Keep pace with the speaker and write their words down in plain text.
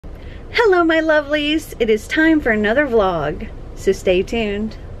Hello my lovelies, it is time for another vlog, so stay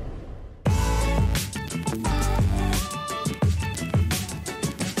tuned.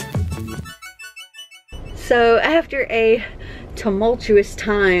 So after a tumultuous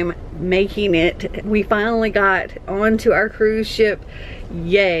time making it, we finally got onto our cruise ship.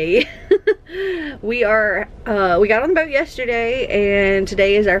 Yay. We got on the boat yesterday and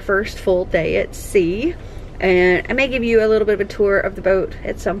today is our first full day at sea. And I may give you a little bit of a tour of the boat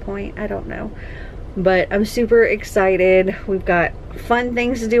at some point, I don't know. But I'm super excited. We've got fun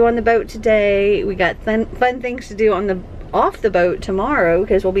things to do on the boat today. We got fun things to do on off the boat tomorrow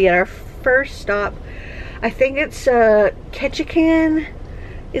because we'll be at our first stop. I think it's Ketchikan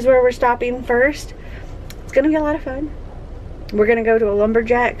is where we're stopping first. It's gonna be a lot of fun. We're gonna go to a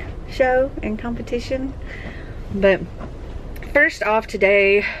lumberjack show and competition. But first off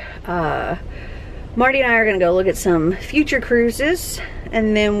today, Marty and I are gonna go look at some future cruises,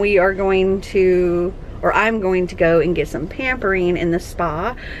 and then we are going to, or I'm going to go and get some pampering in the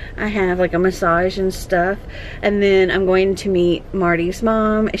spa. I have like a massage and stuff, and then I'm going to meet Marty's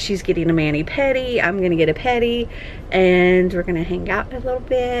mom. She's getting a mani-pedi. I'm gonna get a pedi, and we're gonna hang out a little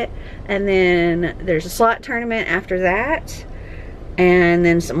bit, and then there's a slot tournament after that, and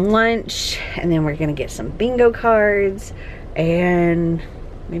then some lunch, and then we're gonna get some bingo cards and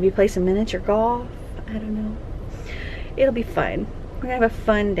maybe play some miniature golf. I don't know. It'll be fun. We're gonna have a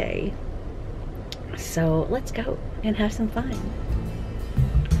fun day. So let's go and have some fun.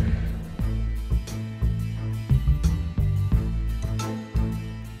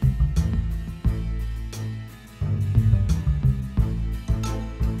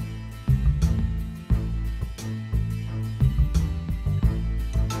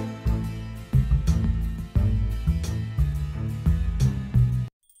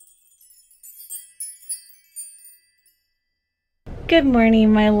 Good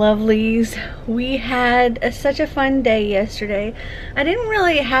morning my lovelies. We had such a fun day yesterday. I didn't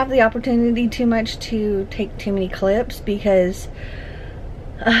really have the opportunity too much to take too many clips because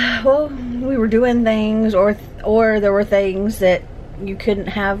well, we were doing things or there were things that you couldn't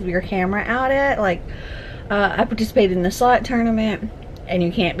have your camera out at. Like I participated in the slot tournament and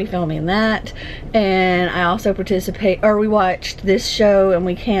you can't be filming that, and I also we watched this show and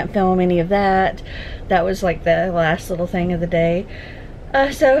we can't film any of that. That was like the last little thing of the day.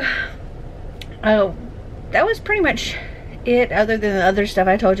 So that was pretty much it, other than the other stuff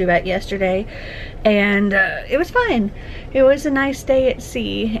I told you about yesterday. And it was fun. It was a nice day at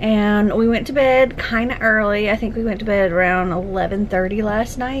sea, and we went to bed kind of early. I think we went to bed around 11:30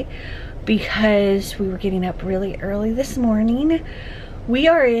 last night because we were getting up really early this morning. We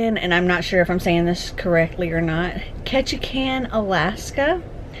are in, and I'm not sure if I'm saying this correctly or not, Ketchikan, Alaska.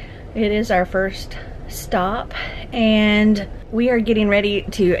 It is our first stop, and we are getting ready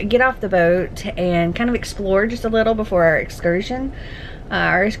to get off the boat and kind of explore just a little before our excursion.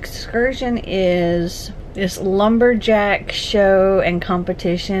 Our excursion is this lumberjack show and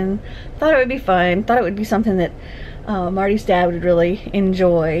competition. Thought it would be fun. Thought it would be something that Marty's dad would really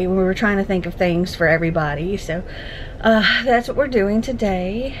enjoy. We were trying to think of things for everybody, so that's what we're doing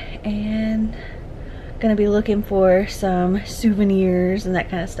today, and gonna be looking for some souvenirs and that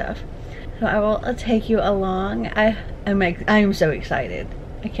kind of stuff. So I will take you along. I am so excited.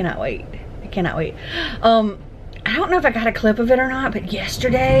 I cannot wait. I cannot wait. I don't know if I got a clip of it or not, but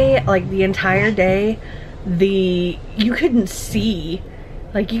yesterday, like the entire day, you couldn't see,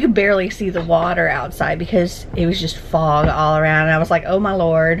 like you could barely see the water outside because it was just fog all around. And I was like, oh my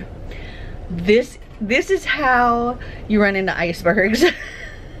Lord, this is how you run into icebergs.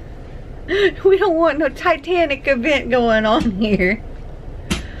 We don't want no Titanic event going on here.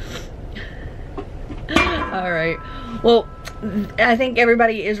 All right, well, I think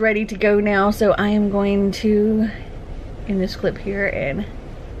everybody is ready to go now, so I am going to end this clip here and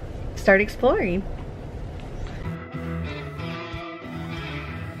start exploring.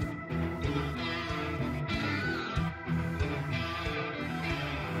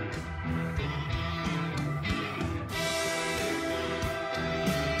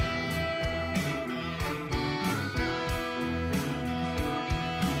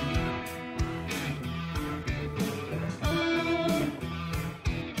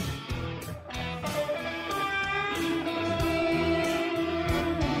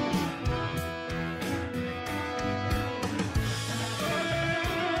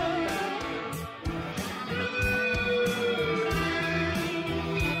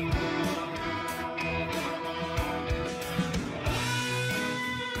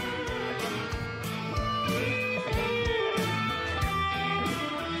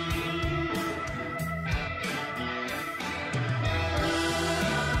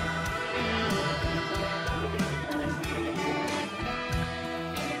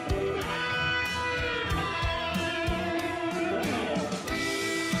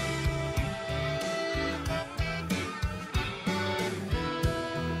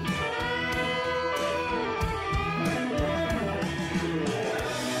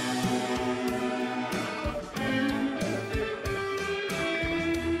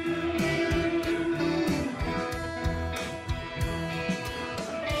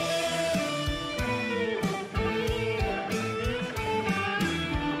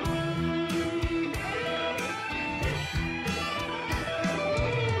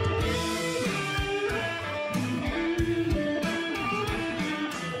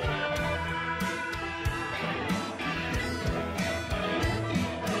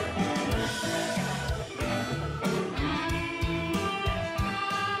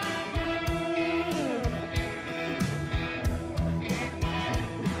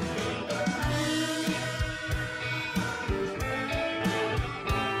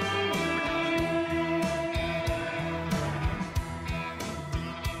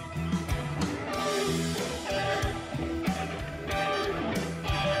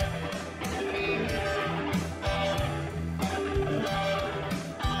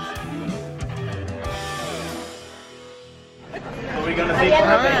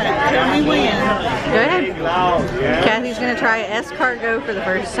 Alright, tell me when. Go ahead. Kathy's gonna try escargot for the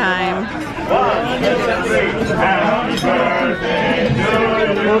first time.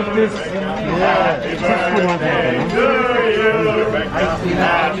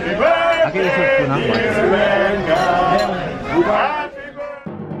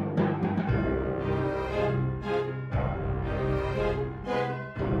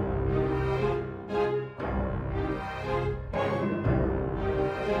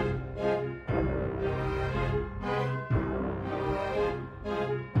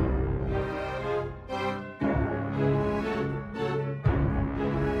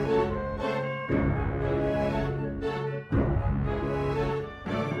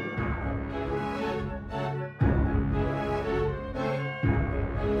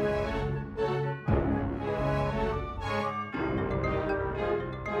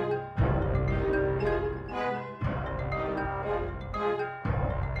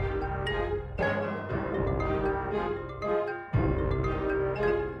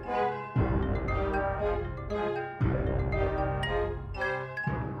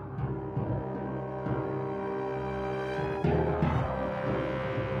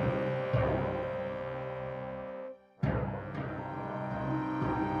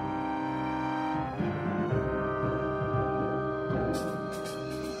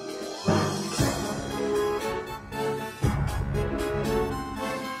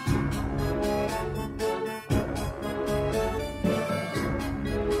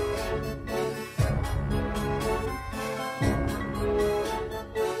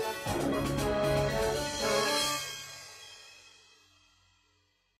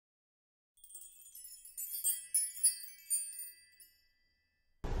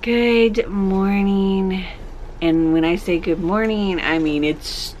 Good morning. And when I say good morning, I mean it's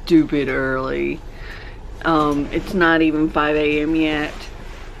stupid early. It's not even 5 a.m. yet.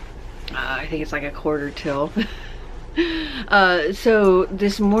 I think it's like a quarter till. So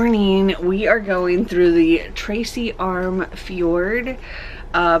this morning we are going through the Tracy Arm Fjord.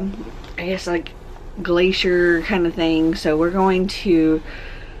 I guess like glacier kind of thing. So we're going to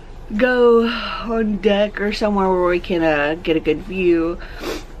go on deck or somewhere where we can get a good view.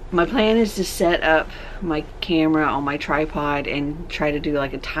 My plan is to set up my camera on my tripod and try to do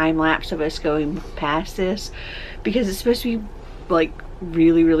like a time lapse of us going past this, because it's supposed to be like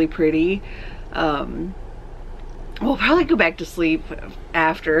really pretty. We'll probably go back to sleep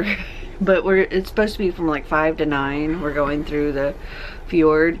after, but it's supposed to be from like 5 to 9. We're going through the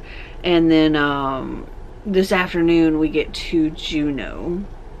fjord, and then this afternoon we get to Juneau,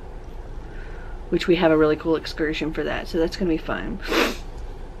 which we have a really cool excursion for that, so that's gonna be fun.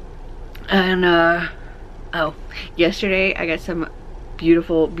 And oh, yesterday I got some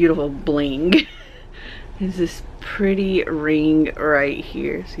beautiful bling. There's this pretty ring right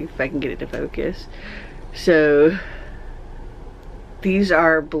here. See if I can get it to focus. So these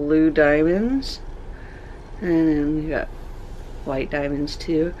are blue diamonds, and then we got white diamonds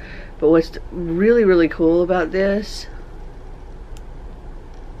too. But what's really cool about this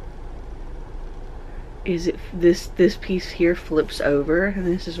is this piece here flips over, and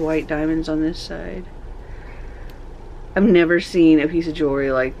this is white diamonds on this side. I've never seen a piece of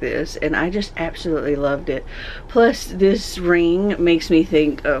jewelry like this, and I just absolutely loved it. Plus this ring makes me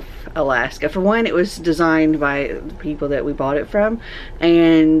think of Alaska. For one, it was designed by the people that we bought it from,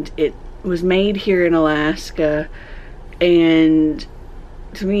 and it was made here in Alaska, and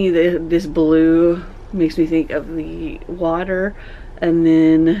to me this blue makes me think of the water, and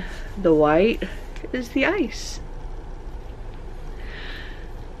then the white is the ice.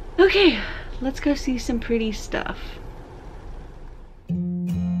 Okay, let's go see some pretty stuff.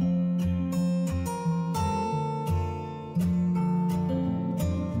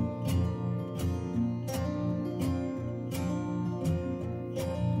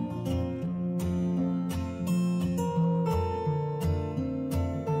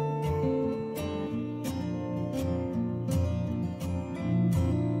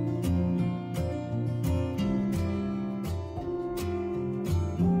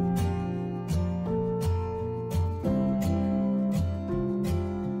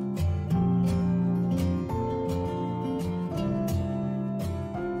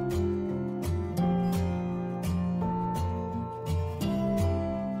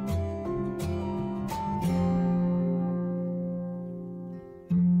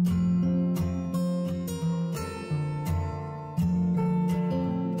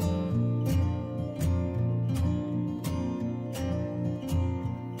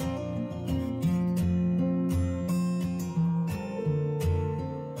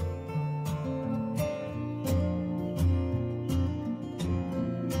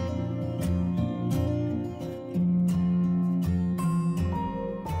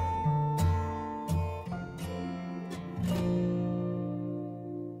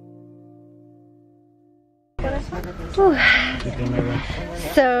 Whew.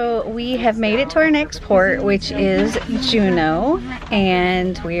 So we have made it to our next port, which is Juneau,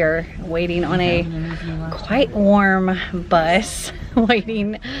 and we are waiting on a quite warm bus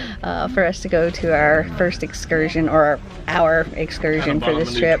waiting for us to go to our first excursion, or our excursion for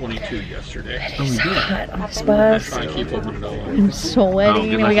this trip. It's hot on this bus. I'm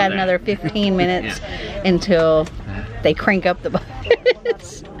sweating. We got another 15 minutes until they crank up the bus.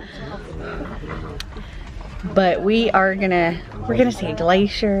 But we're gonna see a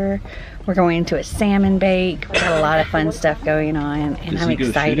glacier. We're going to a salmon bake. We got a lot of fun stuff going on, and I'm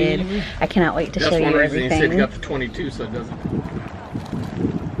excited. I cannot wait to show you everything. That's one reason he said he got the 22, so it doesn't.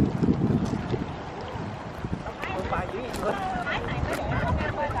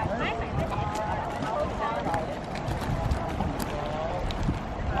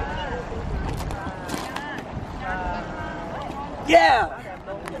 Yeah!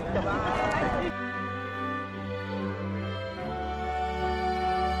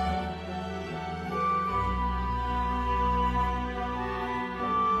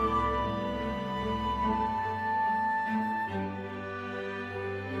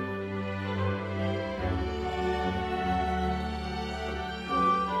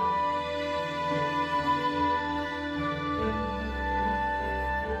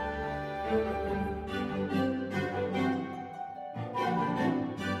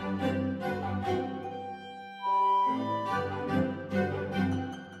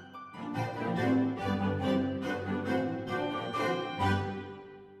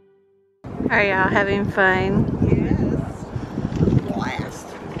 Are y'all having fun? Yes. Blast.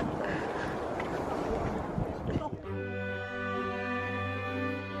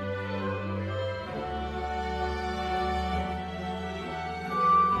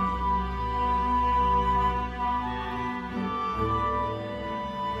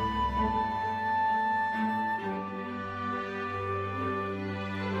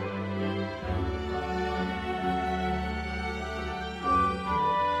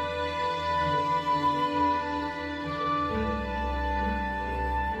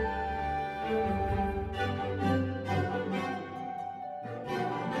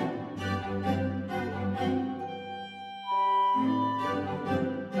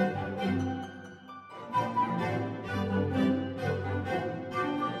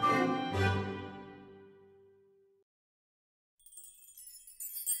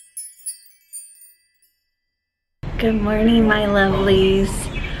 Good morning, my lovelies.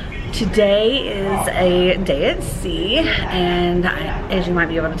 Today is a day at sea, and as you might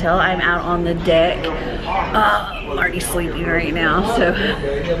be able to tell, I'm out on the deck. I'm already sleeping right now, so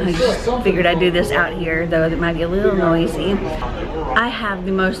I just figured I'd do this out here, though it might be a little noisy. I have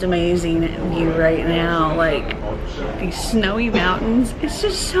the most amazing view right now, like these snowy mountains. It's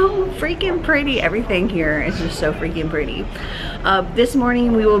just so freaking pretty. Everything here is just so freaking pretty. This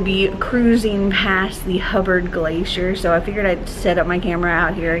morning we will be cruising past the Hubbard Glacier, so I figured I'd set up my camera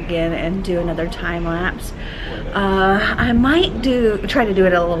out here again and do another time lapse. I might try to do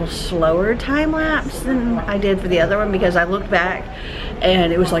it a little slower time lapse than I did for the other one, because I looked back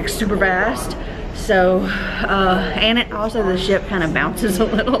and it was like super fast. So, and it also, the ship kind of bounces a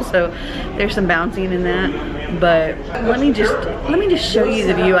little, so there's some bouncing in that. But let me just show you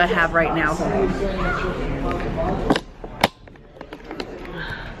the view I have right now.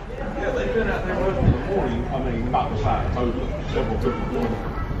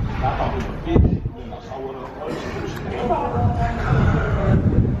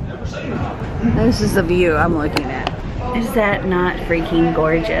 This is the view I'm looking at. Is that not freaking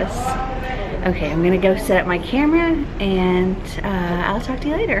gorgeous? Okay, I'm gonna go set up my camera, and I'll talk to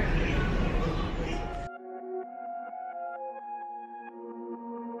you later.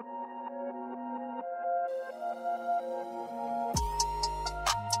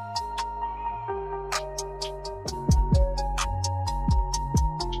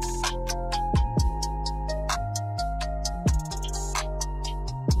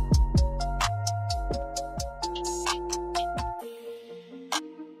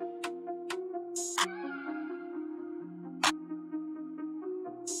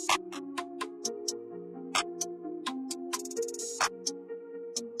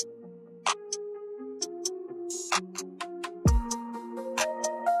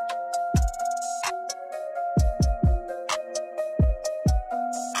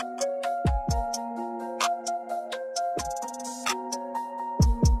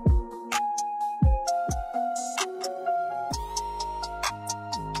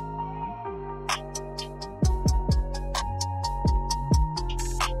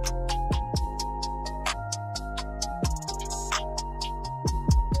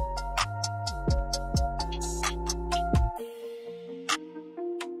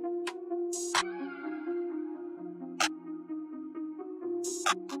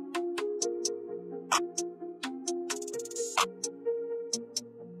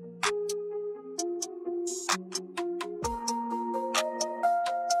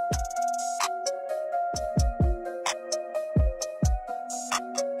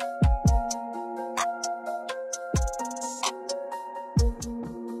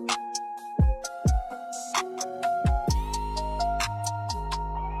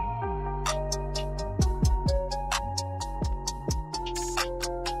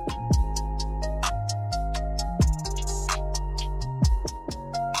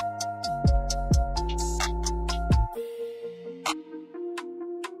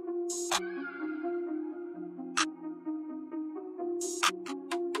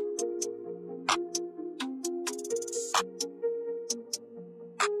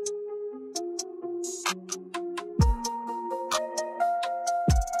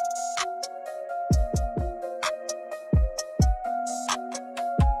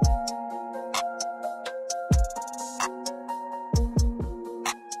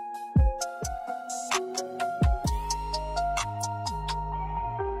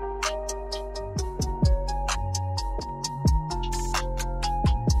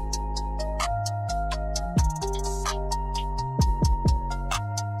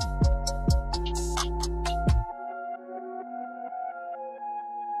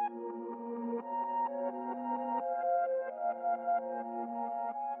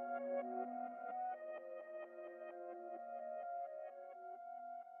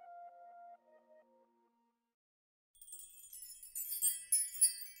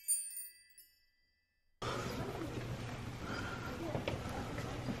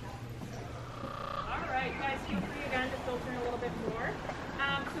 tend to filter in a little bit more.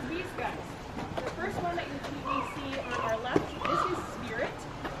 So these guys, the first one that you see on our left, this is Spirit.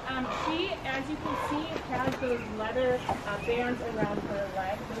 She, as you can see, has those leather bands around her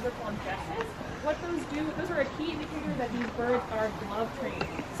leg. Those are called jesses. What those do, those are a key indicator that these birds are glove trained.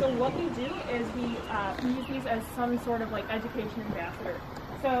 So what we do is we use these as some sort of like education ambassador.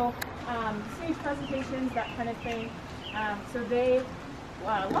 So stage presentations, that kind of thing. So they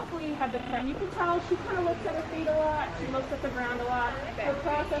luckily have the pen. You can tell she kind of looks at her feet a lot. She looks at the ground a lot. Her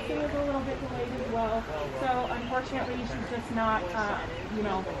processing is a little bit delayed as well. So unfortunately, she's just not, you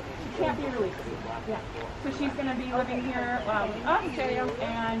know, she can't be released. Yeah. So she's going to be living here with us,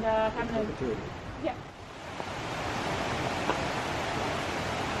 and having a, yeah.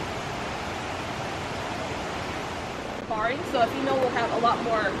 Barring, so a female will have a lot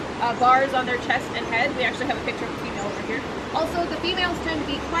more bars on their chest and head. We actually have a picture of a female over here. Also, the females tend to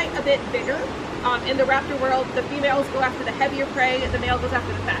be quite a bit bigger. In the raptor world, the females go after the heavier prey, the male goes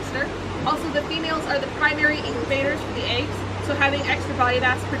after the faster. Also, the females are the primary incubators for the eggs, so having extra body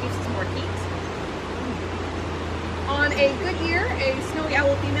mass produces more heat. On a good year, a snowy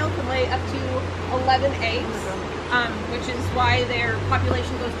owl female can lay up to 11 eggs, which is why their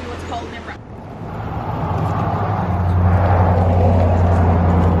population goes through what's called nephropathy.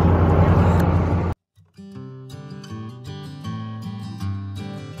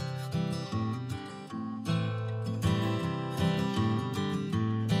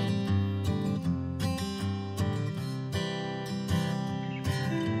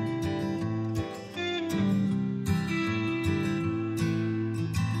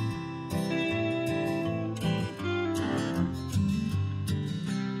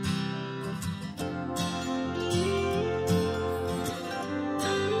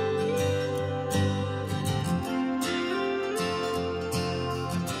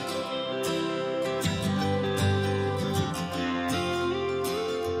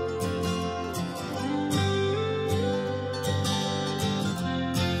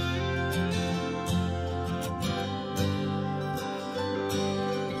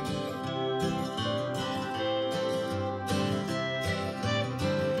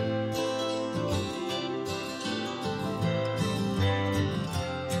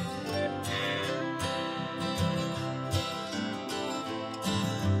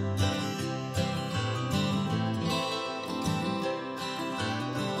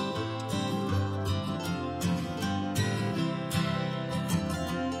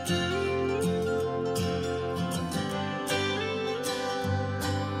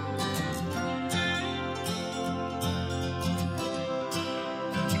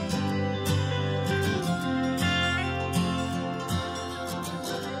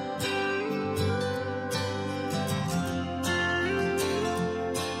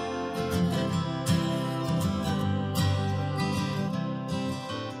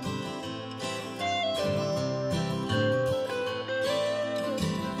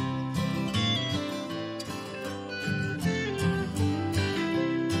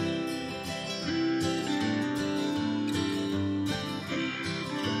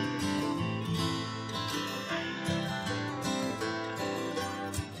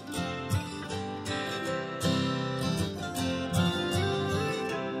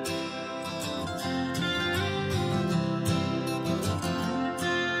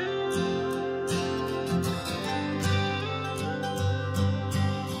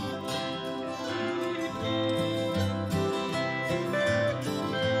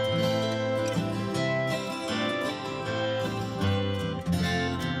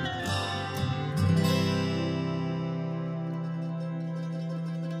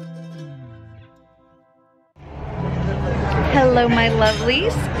 Hello my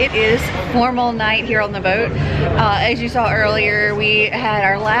lovelies. It is formal night here on the boat. As you saw earlier, we had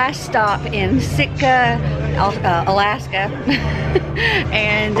our last stop in Sitka, Alaska.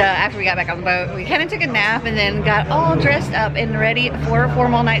 And after we got back on the boat, we kind of took a nap and then got all dressed up and ready for a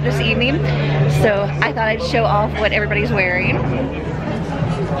formal night this evening. So I thought I'd show off what everybody's wearing.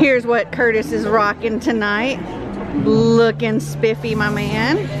 Here's what Curtis is rocking tonight. Looking spiffy, my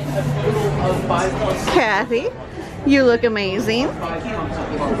man. Kathy, you look amazing.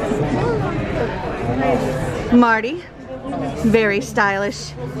 Marty, very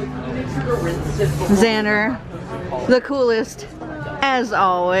stylish. Xander, the coolest as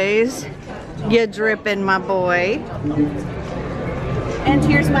always. You dripping, my boy. And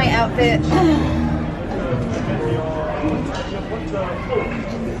here's my outfit.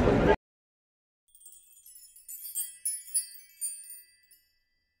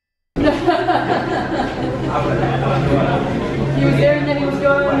 He was there and then he was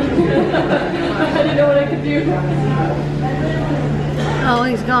gone. I didn't know what I could do. Oh,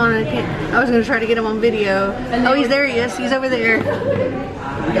 he's gone. I was gonna try to get him on video. Oh, he's there. Yes, he's over there.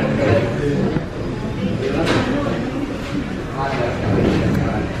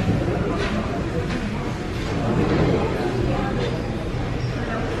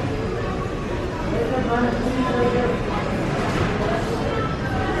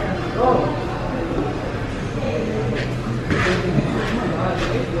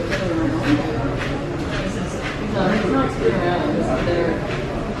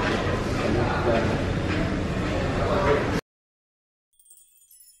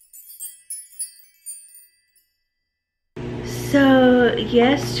 So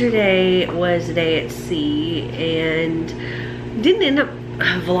yesterday was a day at sea and didn't end up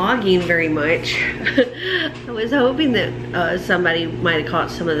vlogging very much. I was hoping that somebody might have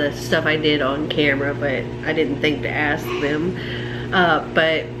caught some of the stuff I did on camera, but I didn't think to ask them.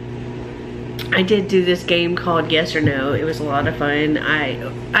 But I did do this game called Yes or No. It was a lot of fun.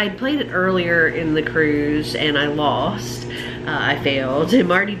 I played it earlier in the cruise and I lost. I failed. And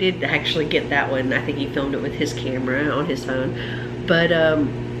Marty did actually get that one. I think he filmed it with his camera on his phone. But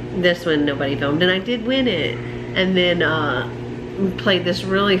this one nobody filmed and I did win it. And then we played this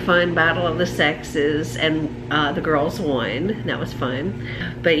really fun battle of the sexes and the girls won. That was fun.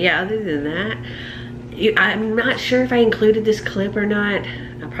 But yeah, other than that, I'm not sure if I included this clip or not.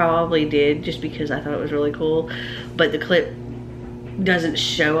 I probably did just because I thought it was really cool. But the clip doesn't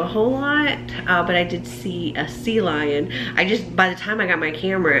show a whole lot, but I did see a sea lion. By the time I got my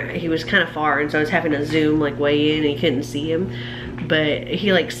camera, he was kind of far, and so I was having to zoom like way in and you couldn't see him. But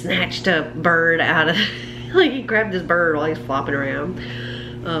he like snatched a bird out of, like he grabbed this bird while he's flopping around.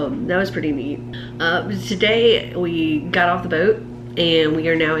 That was pretty neat. Today we got off the boat and we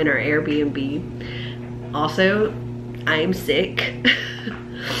are now in our Airbnb. Also, I'm sick.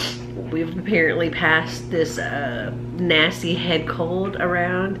 We've apparently passed this nasty head cold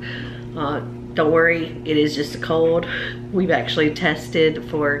around. Don't worry, it is just a cold. We've actually tested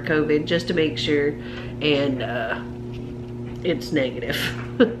for COVID just to make sure, and it's negative.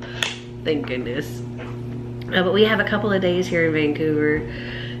 Thank goodness. But we have a couple of days here in Vancouver.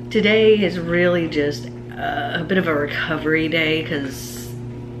 Today is really just a bit of a recovery day because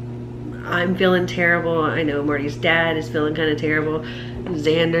I'm feeling terrible. I know Marty's dad is feeling kind of terrible.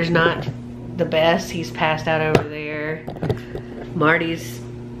 Xander's not the best. He's passed out over there. Marty's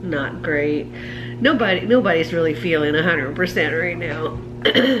not great. Nobody's really feeling 100% right now.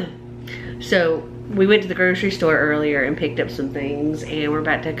 So we went to the grocery store earlier and picked up some things and we're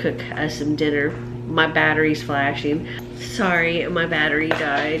about to cook us some dinner. My battery's flashing. Sorry, my battery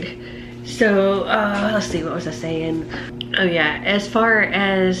died. So let's see, what was I saying? Oh yeah, as far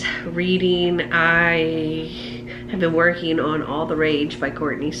as reading, I have been working on All the Rage by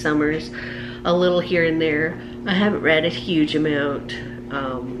Courtney Summers, a little here and there. I haven't read a huge amount.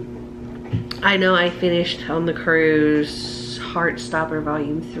 I know I finished on the cruise Heartstopper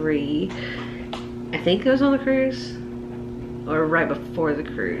Volume 3. I think it was on the cruise or right before the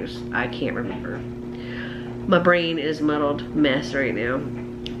cruise. I can't remember. My brain is a muddled mess right now.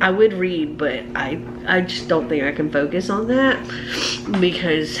 I would read, but I just don't think I can focus on that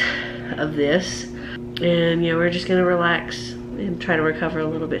because of this. And you know, we're just gonna relax and try to recover a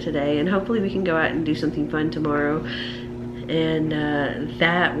little bit today, and hopefully we can go out and do something fun tomorrow. And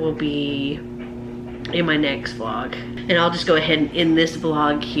that will be in my next vlog. And I'll just go ahead and end this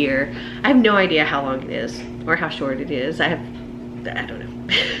vlog here. I have no idea how long it is or how short it is. I don't know.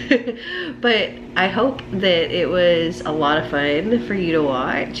 But I hope that it was a lot of fun for you to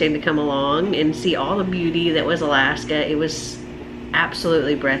watch and to come along and see all the beauty that was Alaska. It was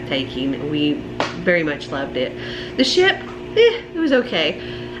absolutely breathtaking. We very much loved it. The ship, it was okay.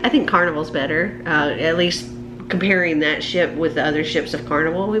 I think Carnival's better, at least comparing that ship with the other ships of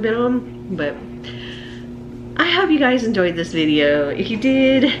Carnival we've been on. But I hope you guys enjoyed this video. If you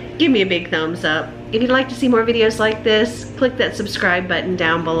did, give me a big thumbs up. If you'd like to see more videos like this, click that subscribe button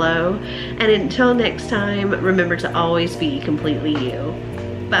down below. And until next time, remember to always be completely you.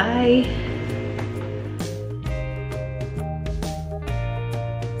 Bye.